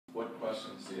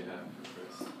questions do you have for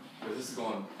Chris? Because this is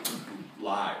going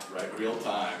live, right? Real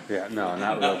time. Yeah, no,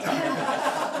 not real time.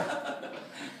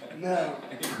 No.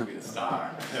 You're going to be the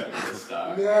star. You're going to be the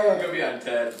star. No. You're going to be on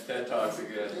TED Talks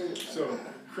again. So,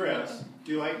 Chris,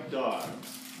 do you like dogs?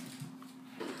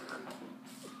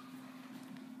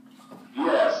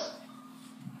 Yes.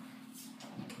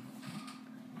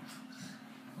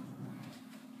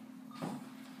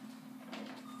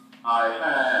 I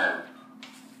had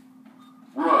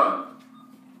one,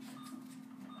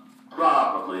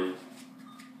 probably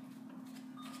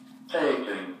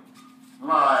taking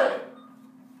my right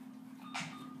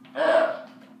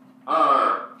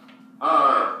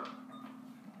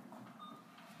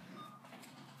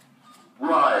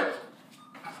to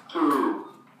the back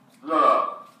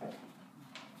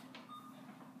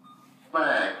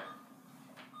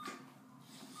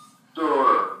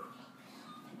door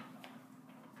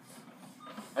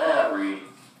every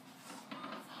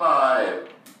 5%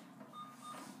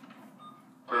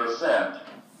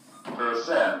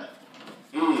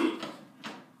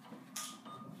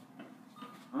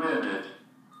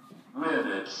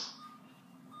 minutes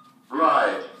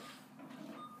right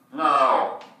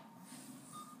now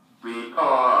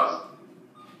because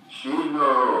she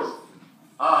knows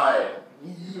I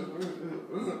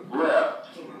left.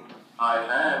 I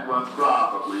had one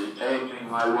probably taking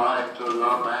my wife to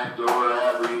the back door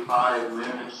every 5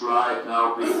 minutes right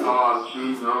now because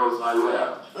she knows I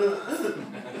left.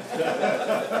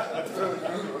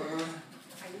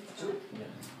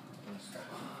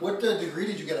 What degree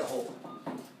did you get at Hope?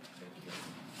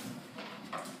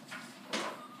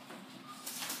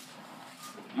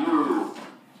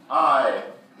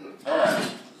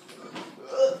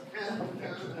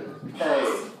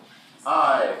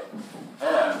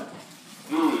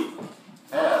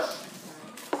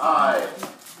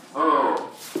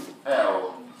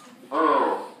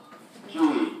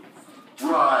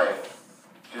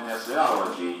 UISIOLOGY,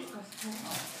 kinesiology.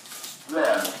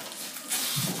 Then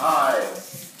I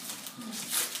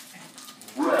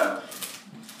went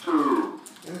to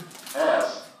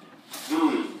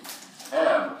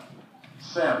SVM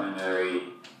seminary,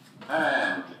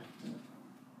 and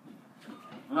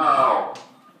now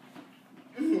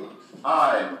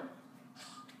I'm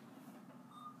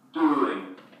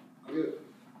doing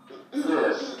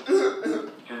this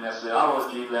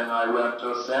kinesiology. Then I went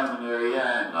to seminary,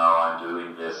 and now I'm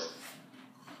doing this.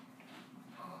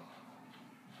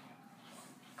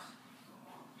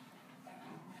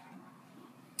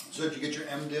 So did you get your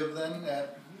MDiv then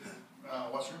at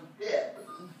Western? Yeah.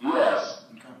 Yes.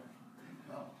 Okay.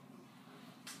 Oh.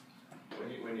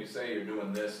 When you say you're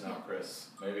doing this now, Chris,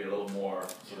 maybe a little more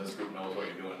so this group knows what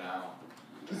you're doing now.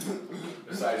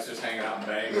 Besides just hanging out and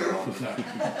banging all the time.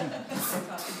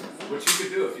 Which you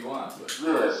could do if you want. But.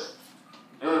 This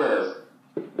is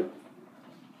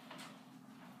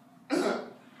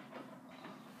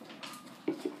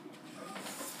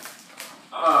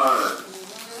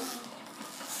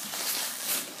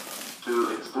to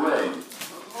explain,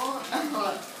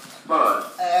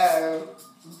 but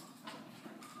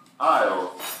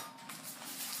I'll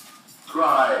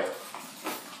try.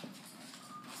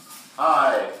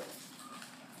 I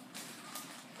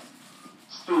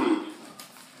speak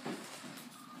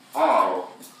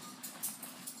all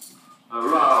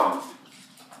around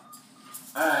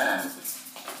and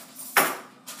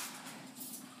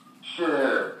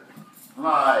share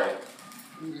my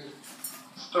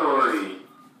story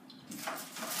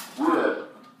with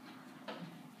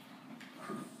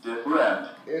different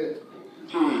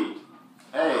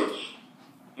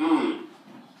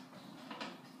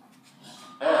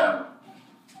THEM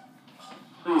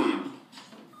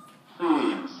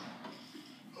themes,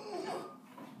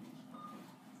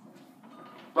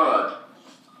 but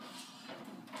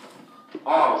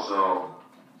also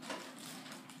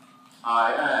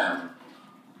I am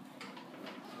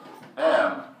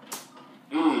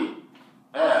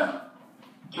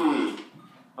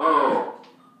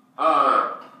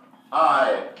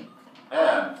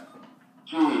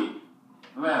MENTORING,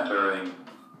 mentoring,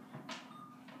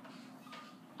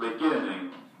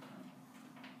 beginning,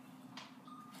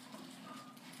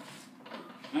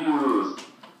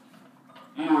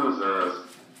 users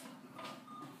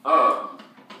of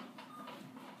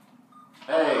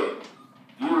AUG,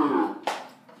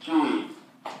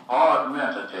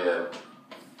 augmentative,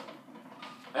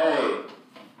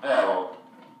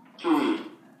 ALT,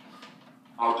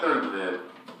 alternative,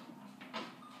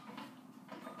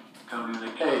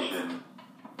 communication,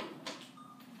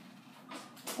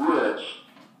 which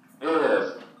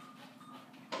is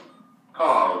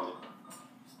called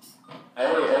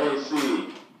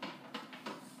AAC,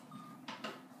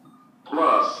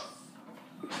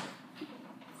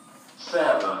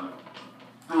 7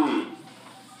 feet.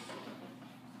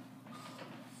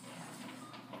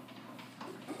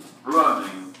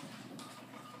 Running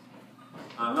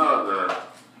another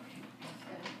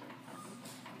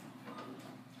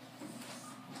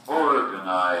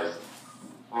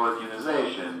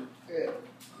organization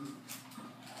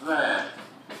that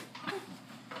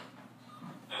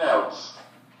helps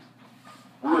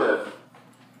with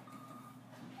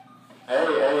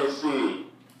AAC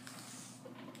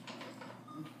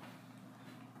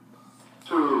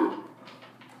to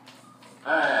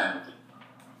and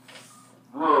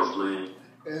mostly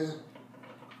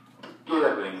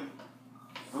giving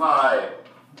my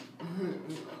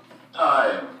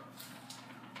time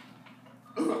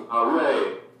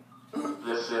away.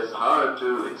 This is hard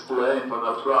to explain, but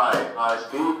I'll try. I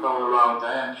speak all around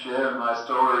and share my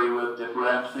story with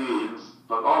different themes,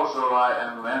 but also I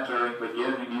am mentoring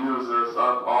beginning users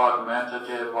of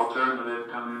augmentative alternative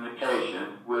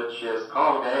communication, which is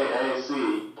called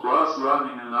AAC, plus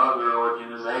running another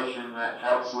organization that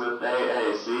helps with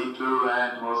AAC too,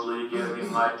 and mostly giving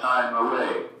my time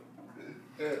away.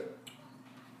 You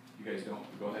guys don't,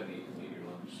 go ahead and eat your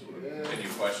lunch. Any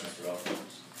questions for us?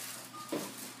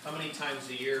 How many times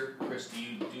a year, Chris, do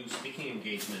you do speaking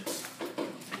engagements?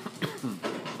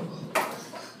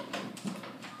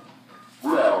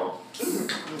 Well,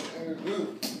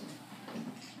 depends,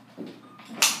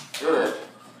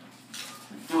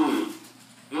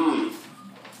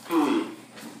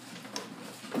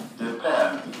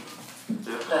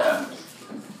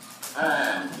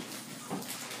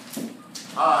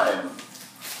 and I'm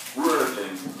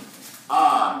working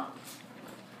on trying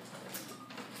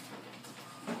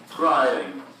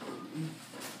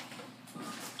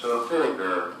to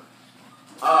figure out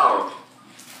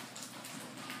how to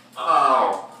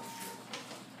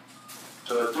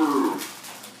do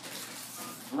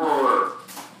more.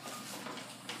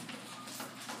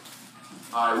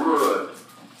 I would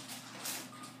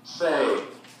say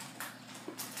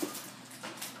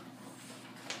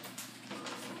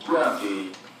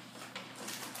 20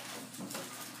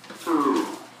 to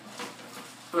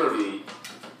 30.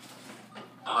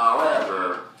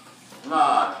 However,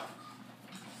 not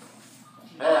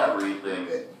everything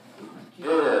is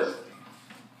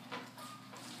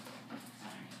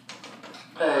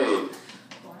paid.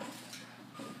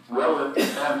 Well, it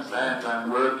depends, and I'm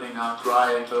working on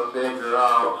trying to figure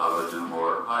out how to do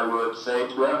more. I would say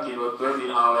 20 to 30,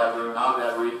 however, not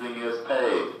everything is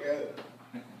paid.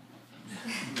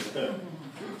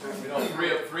 You know,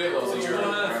 three of those a year.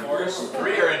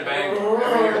 Three are in Bangor.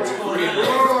 Every year, three in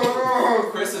Bangor.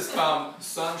 Chris has come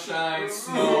sunshine,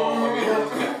 snow. I mean,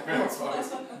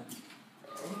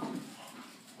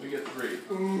 we get three.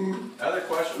 Other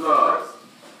questions? Look,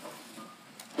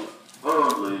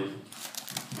 only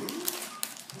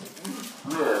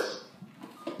this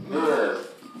is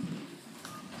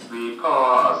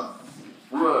because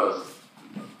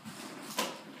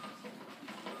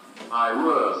I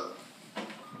was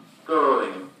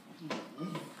going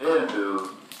into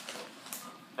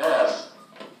SURG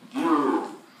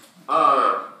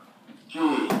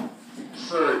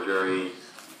surgery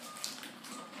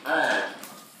at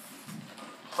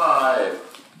 5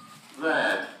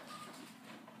 that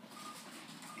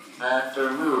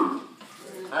afternoon,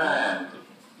 and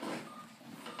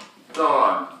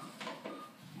Dawn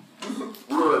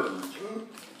wouldn't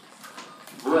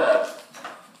let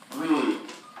me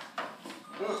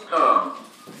come.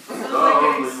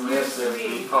 Only miss it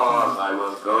because I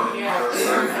was going for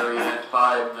surgery at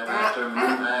 5 that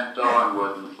afternoon, and Dawn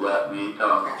wouldn't let me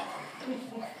come.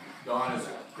 Dawn is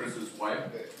Chris's wife.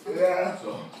 Yeah.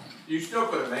 So you still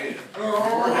could have made it.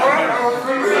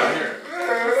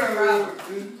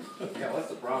 Yeah, what's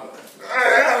the problem?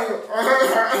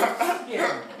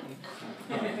 Yeah.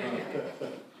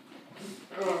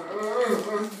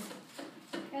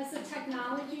 Has the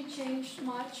technology changed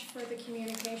much for the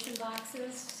communication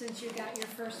boxes since you got your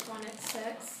first one at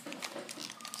 6?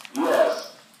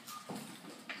 Yes,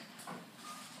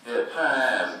 it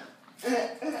has.